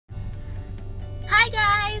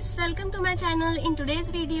guys, welcome to my channel. In today's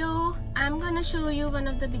video I'm gonna show you one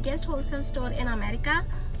of the biggest wholesale store in America,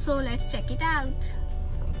 so let's check it out.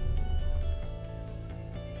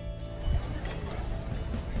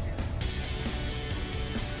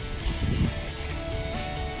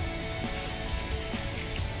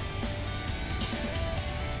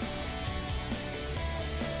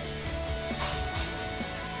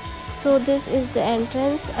 So this is the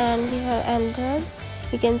entrance and we have entered.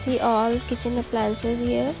 You can see all kitchen appliances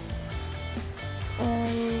here,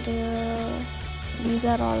 and these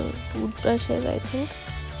are all toothbrushes I think,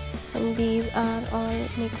 and these are all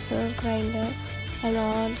mixer, grinder and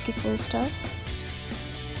all kitchen stuff.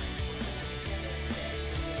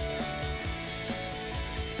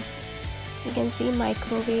 You can see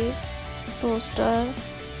microwave, toaster,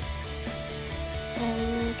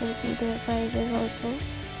 and you can see their prices also.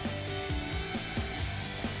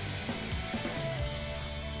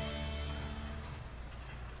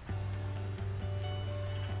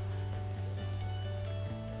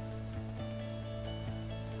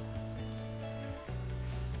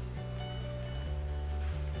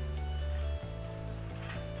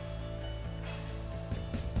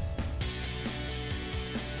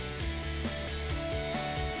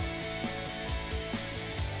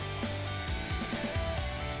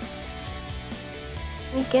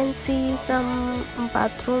 We can see some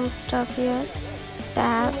bathroom stuff here,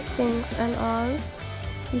 taps, sinks and all.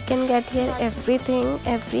 You can get here everything,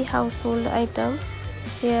 every household item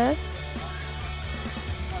here.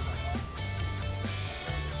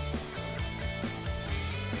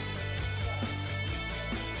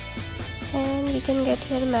 And we can get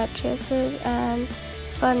here mattresses and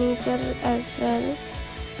furniture as well.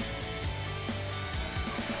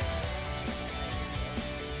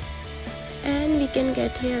 And we can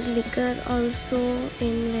get here liquor also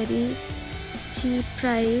in very cheap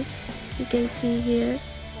price. You can see here.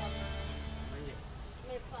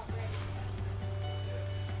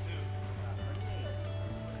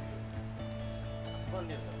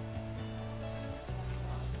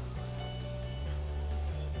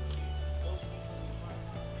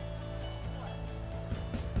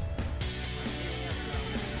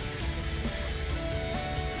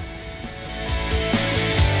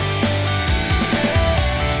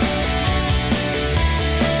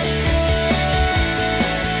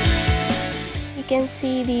 You can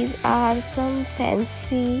see these are some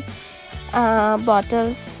fancy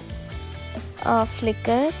bottles of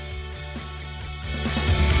liquor.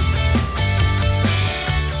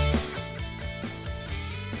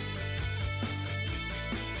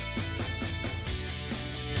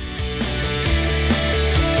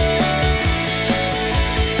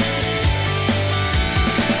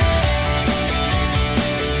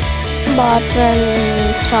 Bought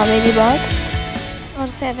one strawberry box for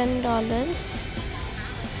 $7.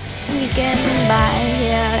 We can buy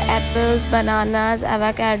here apples, bananas,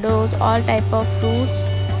 avocados, all type of fruits,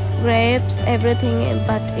 grapes, everything,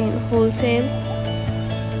 but in wholesale.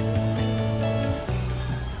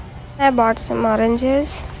 I bought some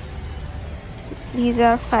oranges. These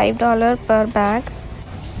are $5 per bag.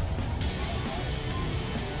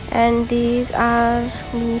 And these are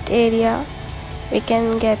meat area. We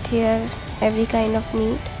can get here every kind of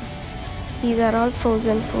meat. These are all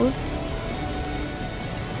frozen food.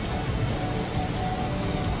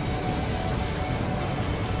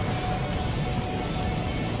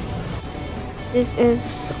 This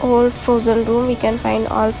is old frozen room. We can find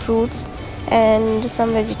all fruits and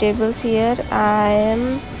some vegetables here. I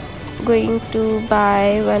am going to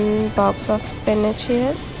buy one box of spinach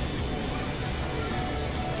here.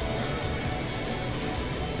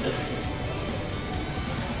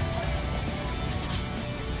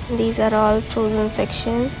 These are all frozen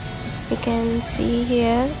section. You can see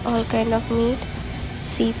here all kind of meat,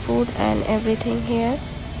 seafood and everything here.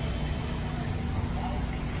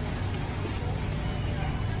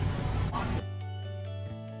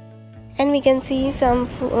 And we can see some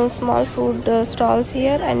small food stalls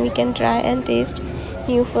here, and we can try and taste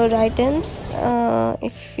new food items.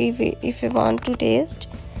 If we want to taste,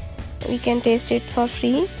 we can taste it for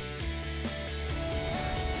free.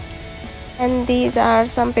 And these are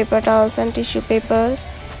some paper towels and tissue papers.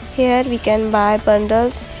 Here we can buy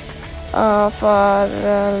bundles for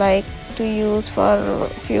like to use for a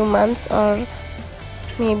few months or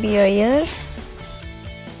maybe a year.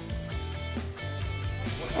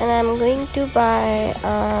 And I'm going to buy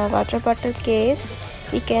a water bottle case.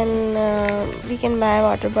 We can buy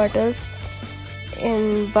water bottles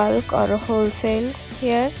in bulk or wholesale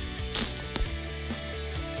here.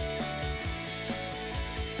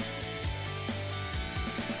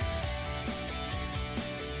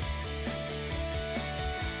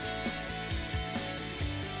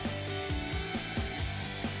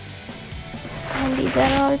 These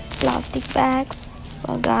are all plastic bags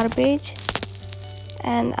for garbage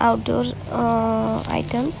and outdoor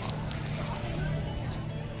items.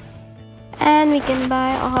 And we can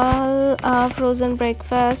buy all frozen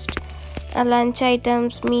breakfast, lunch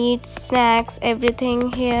items, meats, snacks,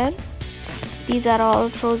 everything here. These are all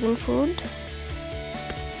frozen food.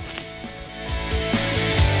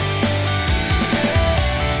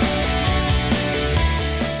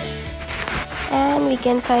 And we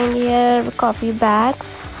can find here coffee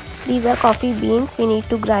bags. These are coffee beans. We need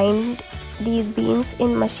to grind these beans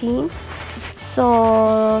in machine.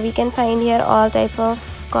 So we can find here all type of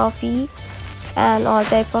coffee and all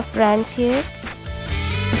type of brands here.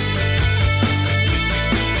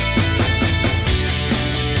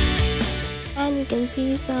 And we can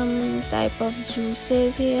see some type of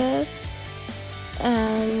juices here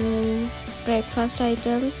and breakfast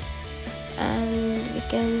items. And we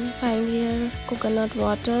can find here coconut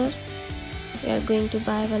water. We are going to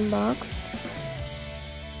buy one box.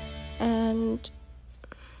 And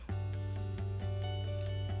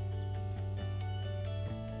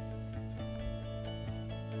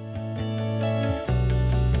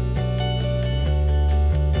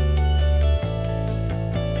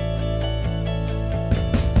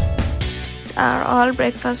are all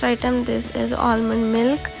breakfast item. This is almond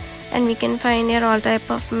milk, and we can find here all type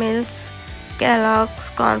of milks, Kellogg's,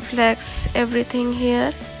 cornflakes, everything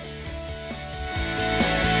here.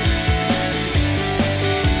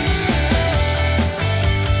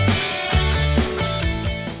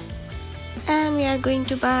 And we are going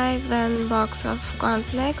to buy one box of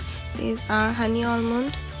cornflakes. These are honey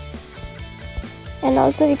almond. And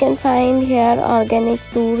also we can find here organic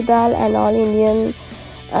tur dal and all Indian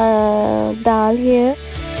dal here.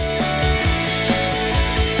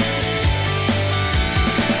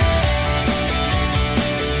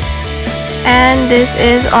 And this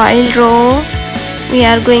is oil row. We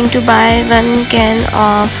are going to buy 1 can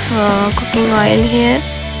of cooking oil here.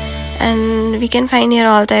 And we can find here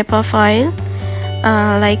all type of oil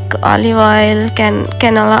like olive oil,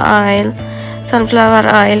 canola oil, sunflower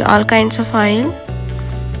oil, all kinds of oil.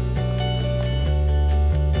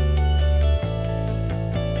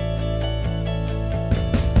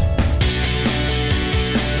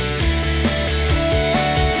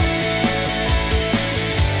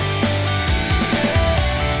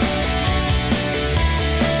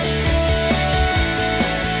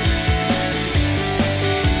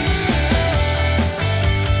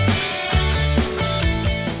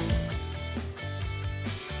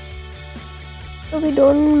 So we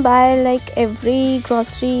don't buy like every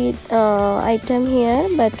grocery item here,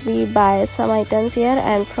 but we buy some items here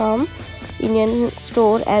and from Indian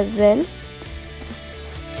store as well.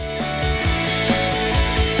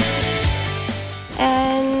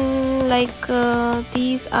 And like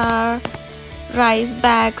these are rice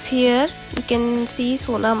bags here. You can see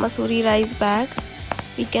Sona Masuri rice bag.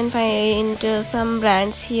 We can find some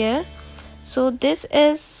brands here. So this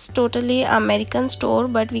is totally American store,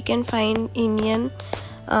 but we can find Indian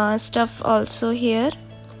stuff also here.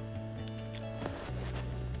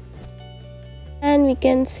 And we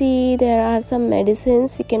can see there are some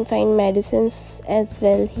medicines. We can find medicines as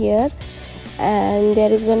well here. And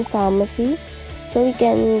there is one pharmacy, so we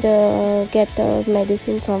can get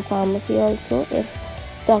medicine from pharmacy also if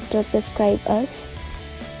doctor prescribe us.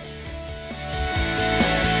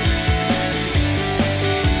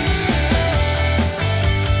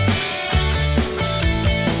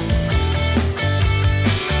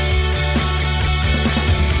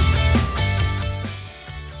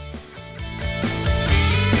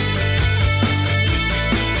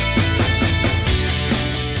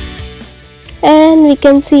 And we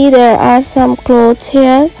can see there are some clothes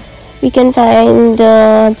here. We can find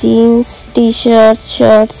jeans, t-shirts,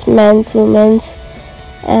 shirts, men's, women's,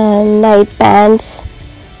 and night pants,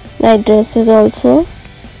 night dresses also.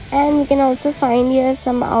 And we can also find here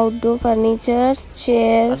some outdoor furniture,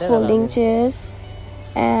 chairs, folding chairs,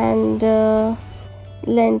 and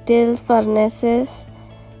lentils, furnaces,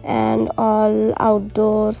 and all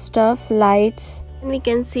outdoor stuff, lights. And we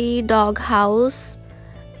can see dog house.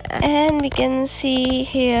 And we can see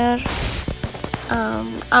here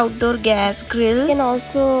outdoor gas grill. We can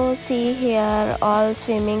also see here all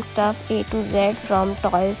swimming stuff A to Z, from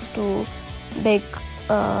toys to big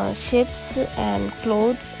ships and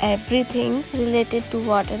clothes, everything related to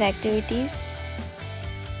water activities.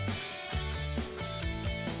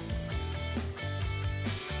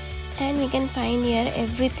 And we can find here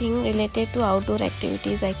everything related to outdoor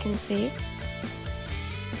activities, I can say.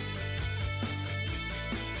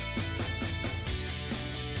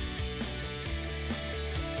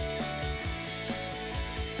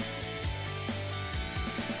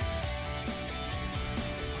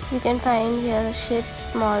 You can find here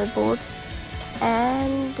ships, small boats,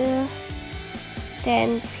 and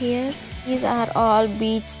tents here. These are all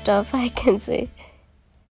beach stuff, I can say.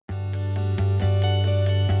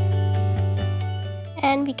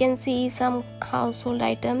 And we can see some household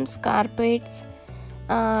items, carpets,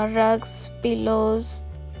 rugs, pillows,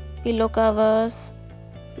 pillow covers,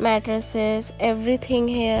 mattresses, everything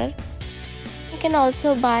here. You can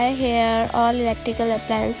also buy here all electrical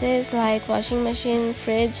appliances like washing machine,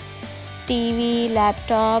 fridge, TV,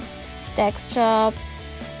 laptop, desktop,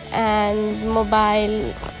 and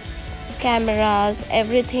mobile cameras,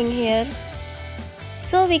 everything here.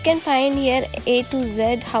 So we can find here A to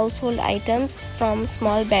Z household items from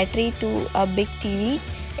small battery to a big TV,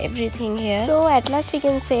 everything here. So at last we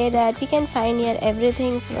can say that we can find here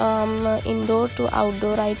everything from indoor to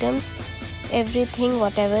outdoor items, everything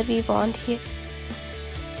whatever we want here.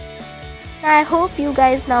 I hope you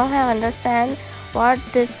guys now have understand what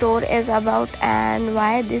this store is about and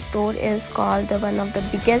why this store is called the one of the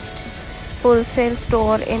biggest wholesale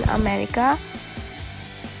store in America.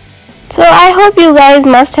 So I hope you guys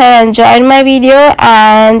must have enjoyed my video,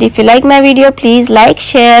 and if you like my video, please like,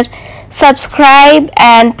 share, subscribe,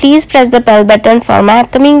 and please press the bell button for my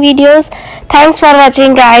upcoming videos. Thanks for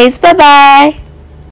watching guys. Bye bye.